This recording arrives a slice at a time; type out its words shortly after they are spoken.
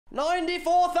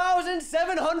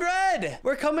94,700.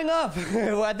 We're coming up.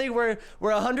 I think we're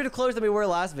 100 closer than we were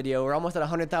last video. We're almost at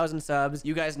 100,000 subs.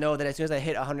 You guys know that as soon as I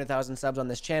hit 100,000 subs on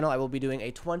this channel, I will be doing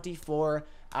a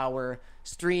 24-hour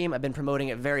stream. I've been promoting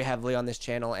it very heavily on this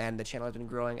channel, and the channel has been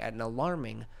growing at an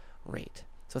alarming rate.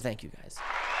 So thank you guys.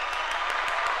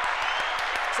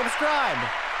 Subscribe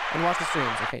and watch the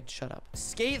streams. Okay, shut up.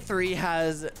 Skate 3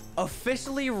 has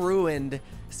officially ruined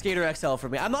Skater XL for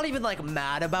me. I'm not even like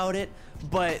mad about it,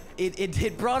 but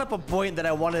it brought up a point that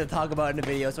I wanted to talk about in the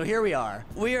video. So here we are.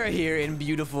 We are here in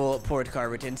beautiful Port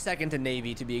Carverton, second to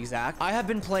Navy to be exact. I have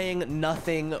been playing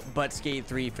nothing but Skate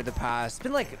 3 for the past, it's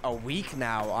been like a week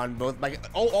now on both, like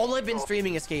all I've been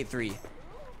streaming is Skate 3.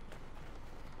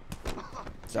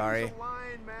 Sorry.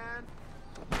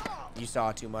 You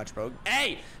saw too much, bro.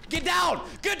 Hey, get down!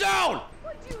 Get down!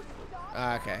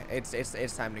 Okay,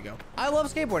 it's time to go. I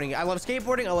love skateboarding. I love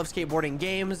skateboarding. I love skateboarding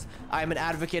games. I'm an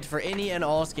advocate for any and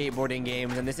all skateboarding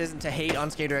games, and this isn't to hate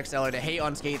on Skater XL or to hate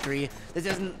on Skate 3. This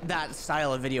isn't that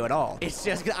style of video at all. It's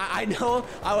just I know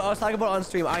I was talking about it on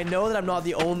stream. I know that I'm not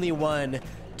the only one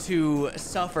to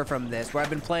suffer from this, where I've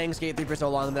been playing Skate 3 for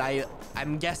so long that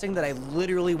I'm guessing that I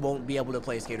literally won't be able to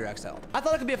play Skater XL. I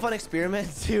thought it could be a fun experiment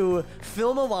to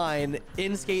film a line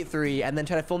in Skate 3 and then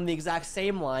try to film the exact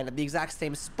same line at the exact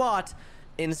same spot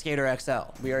in Skater XL.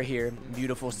 We are here,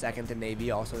 beautiful second to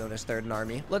Navy, also known as third in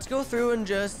Army. Let's go through and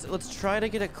let's try to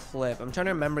get a clip. I'm trying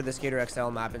to remember the Skater XL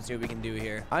map and see what we can do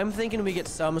here. I'm thinking we get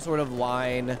some sort of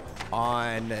line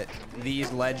on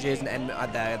these ledges and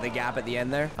the gap at the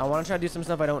end there. I want to try to do some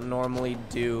stuff I don't normally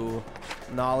do.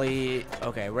 Nollie,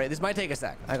 okay, right, this might take a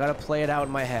sec. I gotta play it out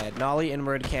in my head. Nollie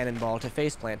inward cannonball to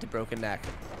face plant to broken neck.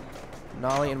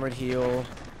 Nollie inward heel,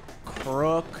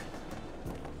 crook,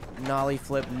 nollie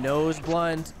flip nose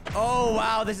blunt. Oh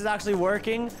wow, this is actually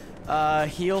working.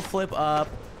 Heel flip up,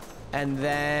 and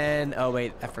then oh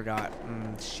wait, I forgot.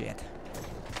 Shit.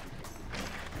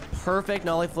 Perfect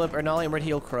nollie flip or nollie inward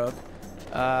heel crook.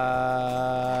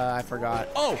 I forgot.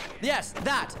 Oh yes,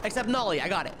 that, except nollie. I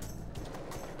got it.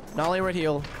 Nollie inward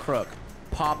heel crook,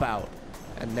 pop out,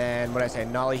 and then what did I say?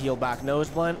 Nollie heel back nose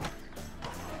blunt.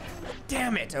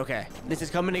 Damn it. Okay, this is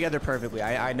coming together perfectly.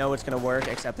 I know it's gonna work,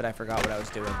 except that I forgot what I was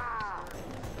doing.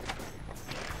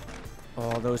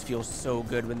 Oh, those feel so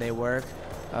good when they work.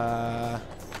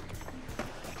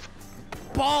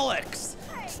 Bollocks!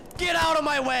 Get out of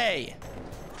my way!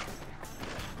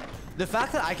 The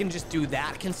fact that I can just do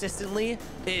that consistently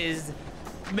is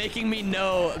making me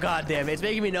know, goddamn, it's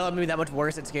making me know I'm gonna be that much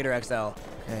worse at Skater XL.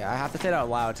 Okay, I have to say it out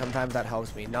loud. Sometimes that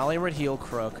helps me. Nollie inward heel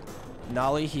crook.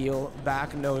 Nollie heel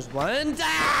back nose blunt.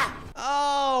 Ah!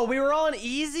 Oh, we were on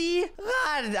easy?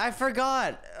 God, I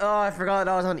forgot. Oh, I forgot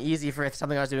I was on easy for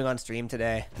something I was doing on stream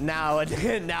today. Now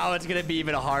it's gonna be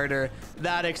even harder.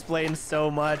 That explains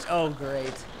so much. Oh,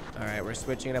 great. All right, we're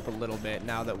switching it up a little bit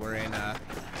now that we're in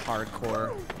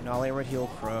hardcore. Nollie inward heel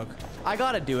crook. I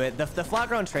gotta do it. The flat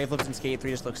ground tray flips in Skate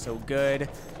 3 just look so good.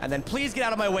 And then please get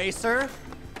out of my way, sir.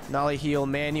 Nollie heel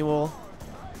manual.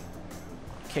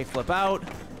 Kick flip out.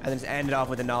 And then just end it off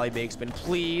with a nollie big spin.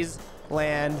 Please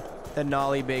land the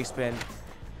nollie big spin.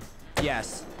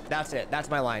 Yes, that's it.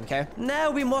 That's my line, okay? Now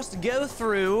we must go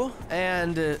through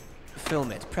and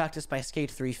film it. Practice my Skate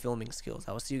 3 filming skills.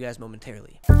 I will see you guys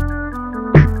momentarily.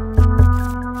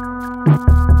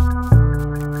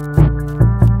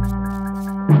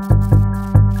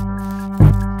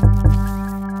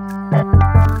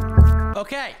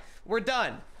 Okay, we're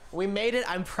done. We made it.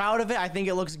 I'm proud of it. I think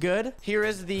it looks good. Here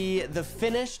is the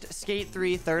finished Skate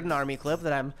 3 third in Army clip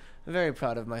that I'm very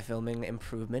proud of my filming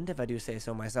improvement, if I do say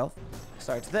so myself.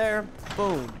 Starts there.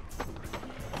 Boom.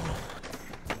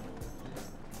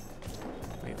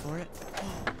 Wait for it.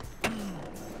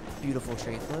 Beautiful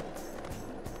tray flip.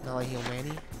 Nollie heel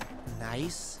manny.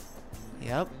 Nice.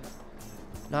 Yep.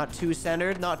 Not too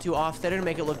centered, not too off-centered.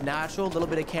 Make it look natural. A little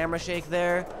bit of camera shake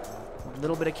there. A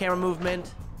little bit of camera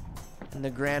movement. And the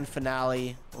grand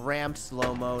finale, ramped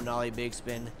slow-mo, nollie big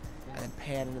spin, and then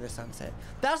pan into the sunset.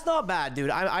 That's not bad, dude.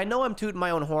 I know I'm tooting my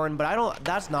own horn, but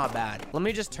that's not bad. Let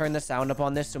me just turn the sound up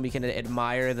on this so we can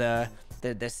admire the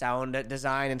sound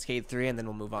design in Skate 3, and then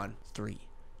we'll move on. 3,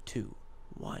 2,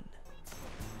 1.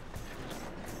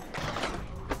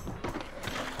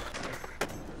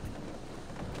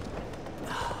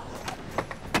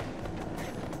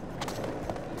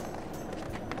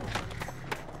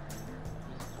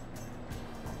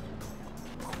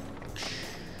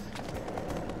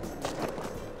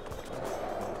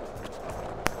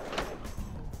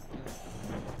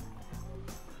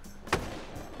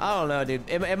 I don't know, dude.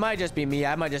 It might just be me.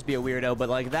 I might just be a weirdo, but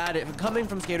like that, coming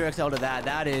from Skater XL to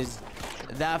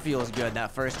that feels good.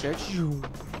 That first trick.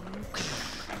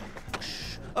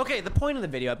 Okay, the point of the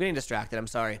video, I'm getting distracted, I'm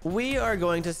sorry. We are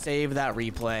going to save that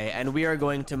replay and we are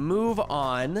going to move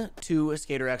on to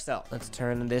Skater XL. Let's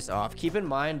turn this off. Keep in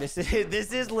mind, this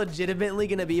is legitimately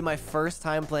gonna be my first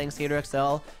time playing Skater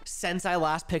XL since I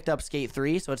last picked up Skate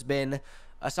 3, so it's been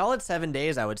a solid 7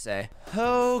 days, I would say.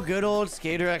 Oh, good old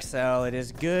Skater XL. It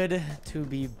is good to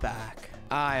be back.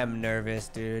 I am nervous,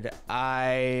 dude.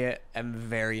 I am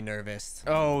very nervous.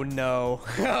 Oh, no.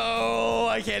 Oh,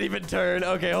 I can't even turn.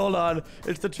 Okay, hold on.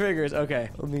 It's the triggers. Okay,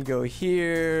 let me go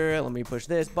here. Let me push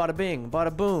this. Bada bing,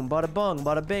 bada boom, bada bung,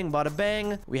 bada bing, bada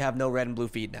bang. We have no red and blue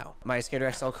feet now. My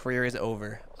Skater XL career is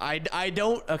over. I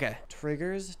don't... Okay.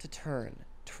 Triggers to turn.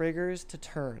 Triggers to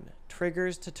turn.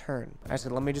 Triggers to turn.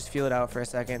 Actually, let me just feel it out for a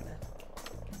second.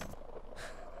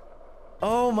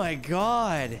 Oh my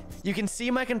god. You can see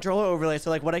my controller overlay,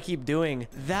 so like what I keep doing.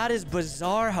 That is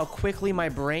bizarre how quickly my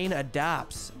brain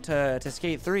adapts to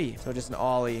Skate 3. So just an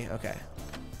ollie. Okay.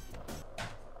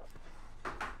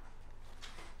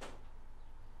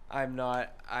 I'm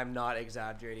not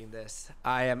exaggerating this.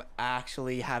 I am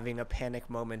actually having a panic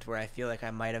moment where I feel like I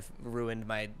might have ruined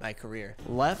my career.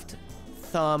 Left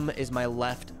thumb is my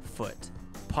left foot.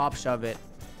 Pop shove it.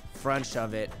 Front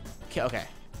shove it. Okay.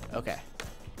 Okay.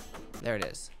 There it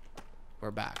is. We're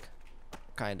back.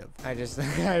 Kind of. I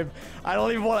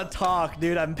don't even want to talk,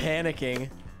 dude. I'm panicking.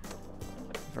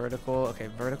 Vertical. Okay,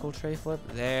 vertical tray flip.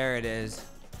 There it is.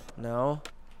 No.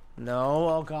 No.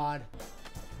 Oh, God.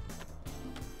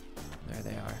 There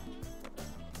they are.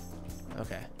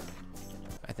 Okay.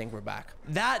 I think we're back.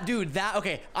 That, dude, that,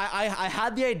 okay. I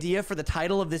had the idea for the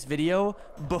title of this video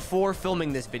before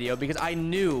filming this video because I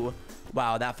knew...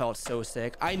 Wow, that felt so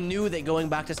sick. I knew that going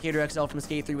back to Skater XL from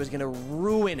Skate 3 was gonna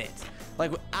ruin it.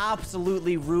 Like,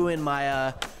 absolutely ruin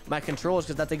my my controls,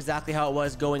 because that's exactly how it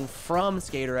was going from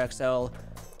Skater XL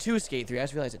to Skate 3. I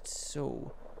just realized it's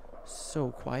so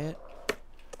quiet.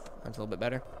 That's a little bit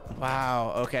better.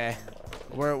 Wow, okay.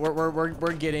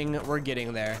 We're getting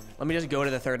there. Let me just go to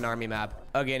the Third and Army map.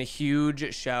 Again, a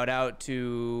huge shout out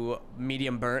to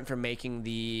Medium Burnt for making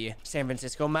the San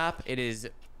Francisco map. It is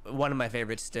one of my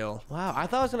favorites still. Wow, I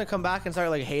thought I was gonna come back and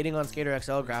start like hating on Skater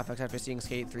XL graphics after seeing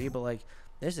Skate 3, but like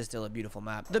this is still a beautiful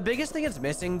map. The biggest thing it's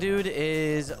missing, dude,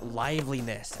 is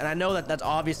liveliness. And I know that that's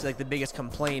obviously like the biggest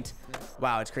complaint.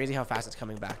 Wow, it's crazy how fast it's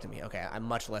coming back to me. Okay, I'm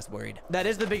much less worried. That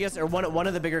is the biggest, or one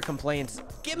of the bigger complaints.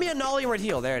 Give me a nollie right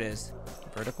heel. There it is.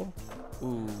 Vertical.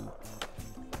 Ooh.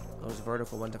 Those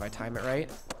vertical ones if I time it right.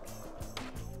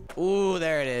 Ooh,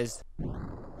 there it is.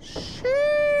 Sheesh.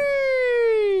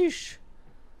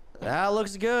 That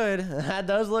looks good. That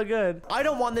does look good. I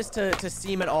don't want this to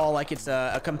seem at all like it's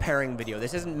a comparing video.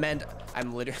 This isn't meant...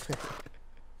 I'm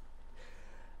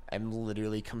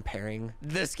literally comparing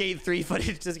the Skate 3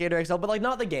 footage to Skater XL, but like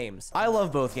not the games. I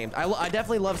love both games. I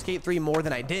definitely love Skate 3 more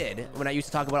than I did when I used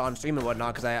to talk about it on stream and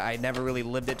whatnot, because I never really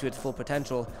lived it to its full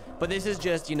potential. But this is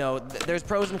just, you know, there's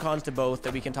pros and cons to both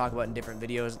that we can talk about in different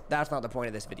videos. That's not the point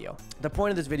of this video. The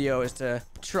point of this video is to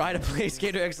try to play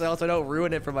Skater XL so I don't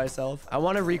ruin it for myself. I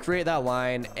want to recreate that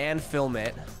line and film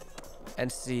it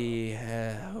and see.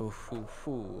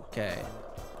 Okay.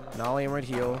 Nollie and right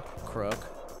heel, crook.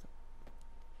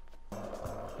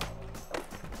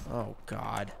 Oh,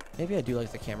 God. Maybe I do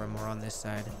like the camera more on this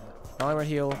side. Nollie right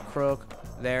heel, crook.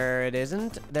 There it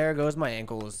isn't. There goes my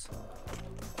ankles.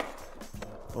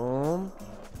 Boom.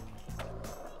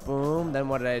 Boom. Then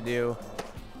what did I do?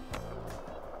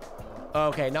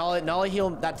 Okay, nollie heel.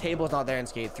 That table is not there in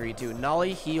Skate 3, too.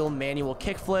 Nollie heel, manual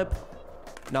kickflip.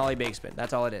 Nollie bake spin.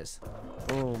 That's all it is.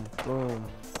 Boom, boom.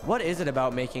 What is it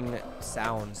about making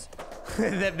sounds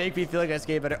that make me feel like I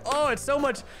skate better? Oh, it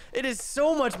is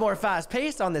so much more fast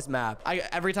paced on this map.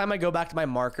 Every time I go back to my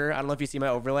marker, I don't know if you see my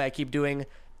overlay, I keep doing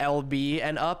LB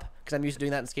and up because I'm used to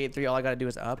doing that in Skate 3. All I gotta do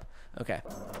is up. Okay.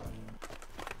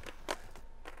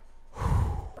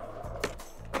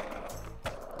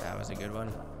 That was a good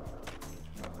one.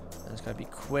 I just gotta be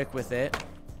quick with it.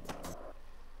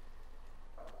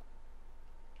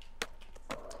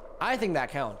 I think that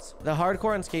counts. The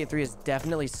hardcore on Skate 3 is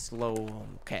definitely slow.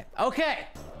 Okay. Okay.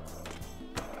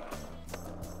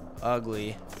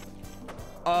 Ugly.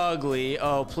 Ugly.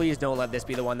 Oh, please don't let this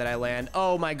be the one that I land.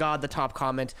 Oh my God, the top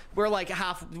comment. We're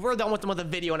done with the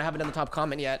video and I haven't done the top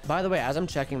comment yet. By the way, as I'm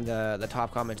checking the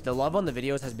top comments, the love on the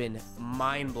videos has been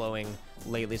mind-blowing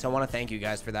lately, so I want to thank you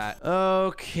guys for that.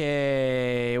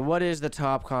 Okay, what is the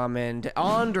top comment?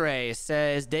 Andre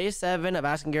says, day 7 of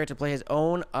asking Garrett to play his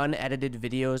own unedited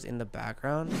videos in the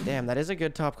background. Damn, that is a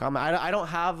good top comment. I don't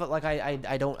have, like,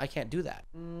 I can't do that.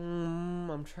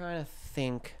 I'm trying to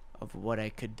think of what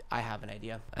I have an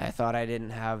idea. I thought I didn't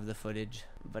have the footage,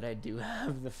 but I do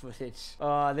have the footage.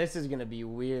 Oh, this is gonna be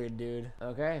weird, dude.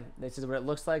 Okay, this is what it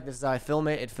looks like. This is how I film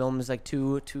it. It films like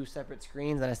two separate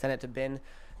screens, and I send it to Ben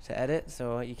to edit,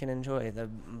 so you can enjoy the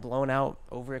blown out,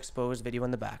 overexposed video in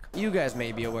the back. You guys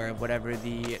may be aware of whatever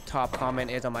the top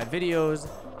comment is on my videos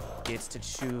gets to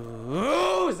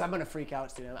choose. I'm gonna freak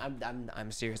out soon.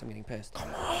 I'm serious. I'm getting pissed.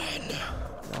 Come on.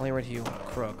 Only right to you,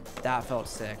 crook. That felt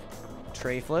sick.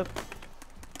 Tray flip.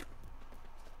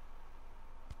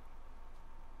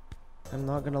 I'm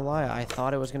not gonna lie. I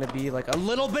thought it was gonna be like a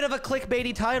little bit of a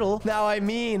clickbaity title. Now I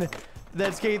mean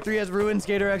that Skate 3 has ruined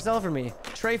Skater XL for me.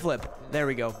 Tray flip. There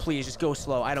we go. Please just go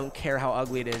slow. I don't care how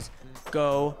ugly it is.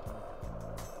 Go.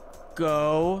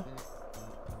 Go.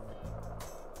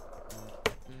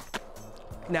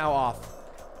 Now off.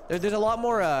 There's a lot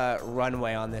more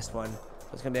runway on this one. So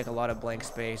it's gonna be like a lot of blank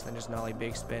space, then just an ollie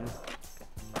big spin.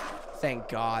 Thank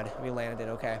God we landed it.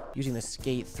 Okay. Using the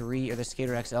Skate 3 or the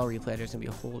Skater XL replay, there's gonna be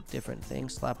a whole different thing.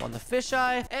 Slap on the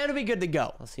fisheye, and it'll be good to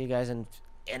go. I'll see you guys in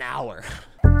an hour.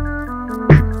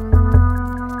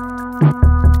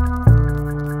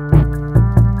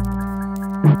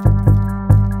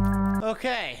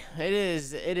 Okay, it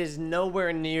is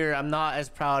nowhere near. I'm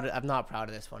not proud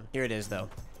of this one. Here it is though.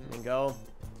 Let me go.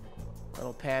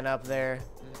 Little pan up there.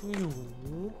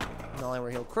 Nollie over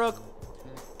heel crook.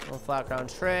 Little flat ground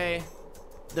tray.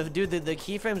 The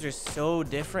keyframes are so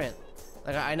different.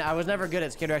 Like I was never good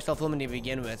at Skater XL filming to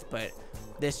begin with, but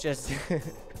this just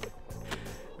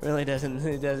really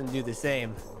doesn't do the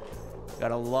same.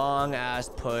 Got a long ass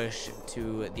push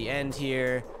to the end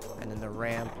here, and then the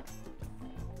ramp.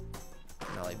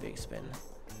 Nollie big spin,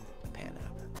 pan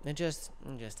up. It just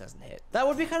doesn't hit. That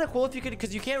would be kind of cool if you could,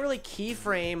 because you can't really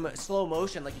keyframe slow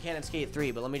motion like you can in Skate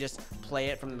 3. But let me just play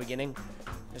it from the beginning,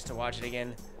 just to watch it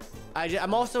again.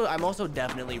 I'm also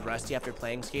definitely rusty after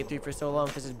playing Skate 3 for so long.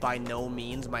 This is by no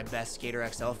means my best Skater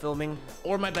XL filming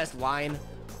or my best line.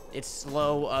 It's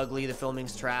slow, ugly. The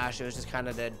filming's trash. It was just kind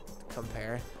of to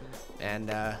compare,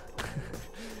 and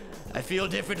I feel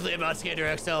differently about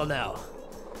Skater XL now.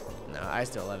 No, I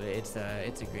still love it.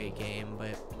 It's a great game,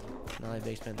 but not a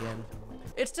big spin at the end.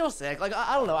 It's still sick. Like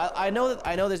I don't know.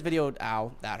 I know this video.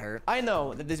 Ow, that hurt. I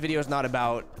know that this video is not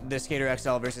about the Skater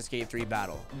XL versus Skate 3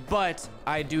 battle, but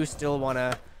I do still want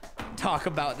to talk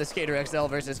about the Skater XL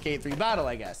versus Skate 3 battle.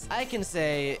 I guess I can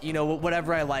say, you know,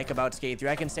 whatever I like about Skate 3.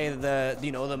 I can say that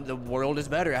the world is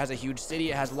better. It has a huge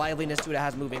city. It has liveliness to it. It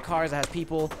has moving cars. It has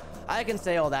people. I can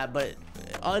say all that, but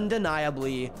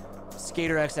undeniably,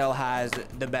 Skater XL has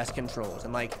the best controls.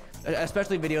 And like,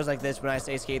 especially videos like this, when I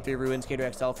say Skate 3 ruined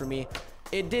Skater XL for me,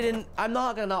 it didn't. I'm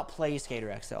not gonna not play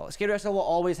Skater XL. Skater XL will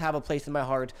always have a place in my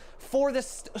heart for the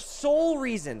sole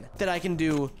reason that I can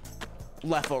do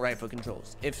left foot, right foot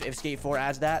controls. If Skate 4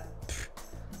 adds that,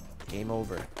 game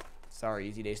over. Sorry,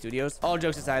 Easy Day Studios. All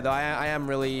jokes aside, though,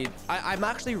 I'm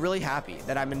actually really happy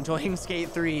that I'm enjoying Skate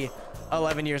 3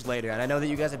 11 years later, and I know that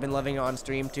you guys have been loving it on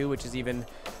stream too, which is even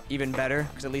better,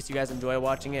 because at least you guys enjoy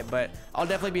watching it. But I'll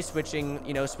definitely be switching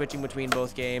between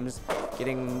both games,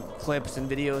 getting clips and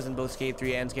videos in both Skate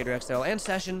 3 and Skater XL and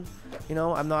Session. You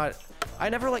know, I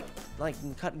never like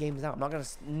cut games out. I'm not gonna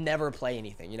never play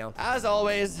anything, you know. As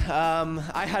always,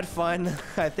 I had fun.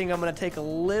 I think I'm gonna take a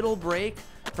little break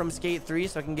from Skate 3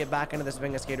 so I can get back into the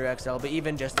swing of Skater XL. But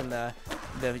even just in the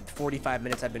 45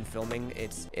 minutes I've been filming,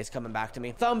 it's coming back to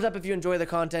me. Thumbs up if you enjoy the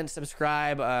content.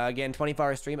 Subscribe. Again,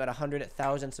 24-hour stream at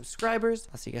 100,000 subscribers.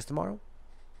 I'll see you guys tomorrow.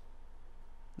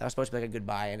 That was supposed to be like a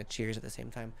goodbye and a cheers at the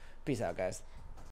same time. Peace out, guys.